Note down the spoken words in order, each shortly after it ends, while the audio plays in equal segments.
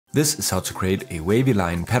This is how to create a wavy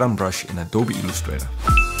line pattern brush in Adobe Illustrator.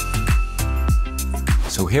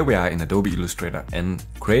 So here we are in Adobe Illustrator, and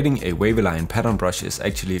creating a wavy line pattern brush is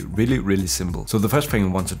actually really simple. So the first thing we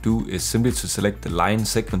want to do is simply to select the line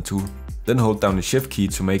segment tool, then hold down the shift key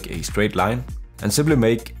to make a straight line, and simply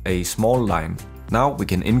make a small line. Now we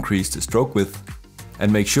can increase the stroke width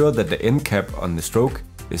and make sure that the end cap on the stroke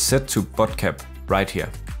is set to butt cap right here.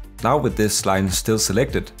 Now with this line still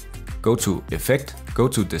selected, go to Effect, go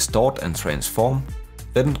to Distort and Transform,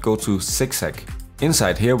 then go to Zigzag.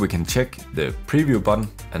 Inside here we can check the Preview button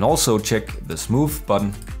and also check the Smooth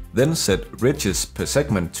button, then set Ridges per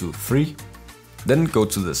segment to 3, then go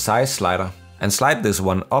to the Size slider and slide this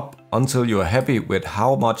one up until you are happy with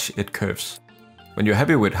how much it curves. When you're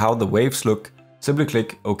happy with how the waves look, simply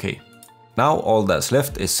click OK. Now all that's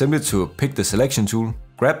left is simply to pick the selection tool,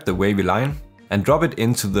 grab the wavy line and drop it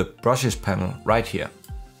into the brushes panel right here.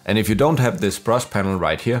 And if you don't have this brush panel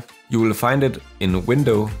right here, you will find it in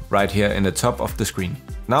Window right here in the top of the screen.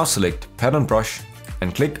 Now select Pattern Brush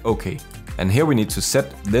and click OK. And here we need to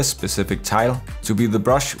set this specific tile to be the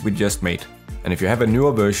brush we just made. And if you have a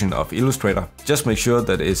newer version of Illustrator, just make sure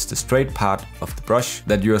that it's the straight part of the brush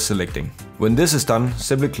that you are selecting. When this is done,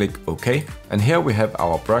 simply click OK. And here we have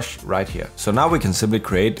our brush right here. So now we can simply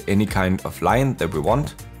create any kind of line that we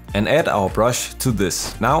want and add our brush to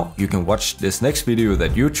this. Now you can watch this next video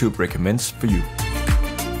that YouTube recommends for you.